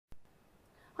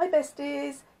Hi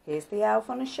besties, here's the elf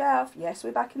on the shelf. Yes,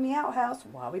 we're back in the outhouse.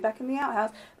 Why are we back in the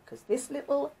outhouse? Because this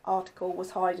little article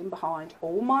was hiding behind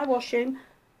all my washing.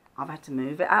 I've had to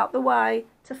move it out the way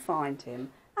to find him.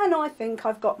 And I think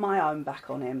I've got my own back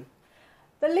on him.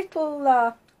 The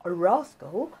little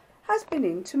rascal has been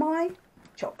into my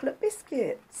chocolate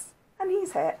biscuits. And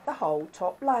he's ate the whole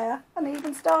top layer and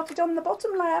even started on the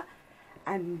bottom layer.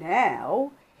 And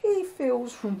now he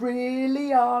feels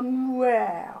really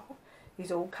unwell.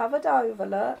 He's all covered over,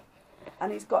 look,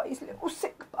 and he's got his little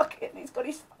sick bucket and he's got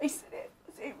his face in it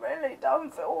because he really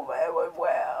don't feel very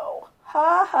well.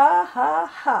 Ha ha ha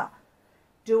ha.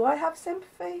 Do I have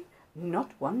sympathy?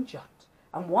 Not one jot.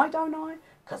 And why don't I?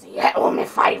 Because he ate all my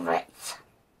favourites.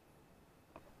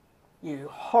 You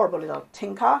horrible little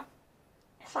tinker.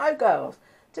 So girls,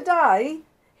 today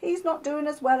he's not doing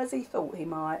as well as he thought he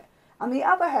might. And the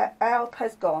other elf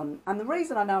has gone. And the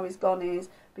reason I know he's gone is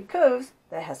because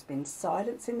there has been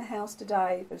silence in the house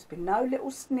today. There's been no little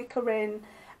snickering.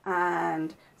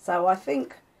 And so I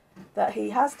think that he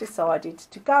has decided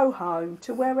to go home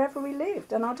to wherever he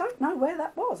lived. And I don't know where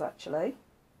that was, actually.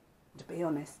 To be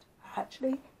honest, I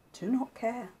actually do not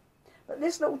care. But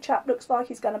this little chap looks like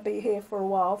he's going to be here for a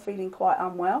while, feeling quite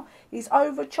unwell. He's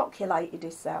over-chocolated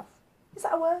himself. Is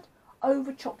that a word?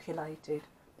 Over-chocolated.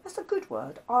 That's a good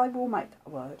word. I will make that a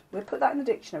word. We'll put that in the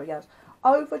dictionary, guys.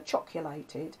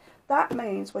 Over-chocolated. That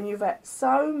means when you've had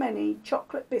so many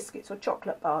chocolate biscuits or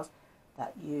chocolate bars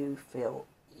that you feel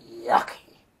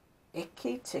yucky.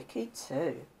 Icky ticky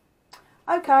too.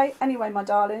 Okay, anyway, my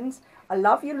darlings, I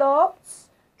love you lots.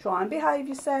 Try and behave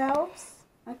yourselves.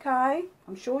 Okay?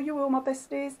 I'm sure you will, my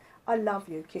besties. I love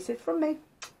you. Kisses from me.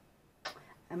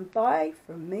 And bye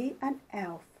from me and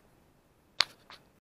Elf.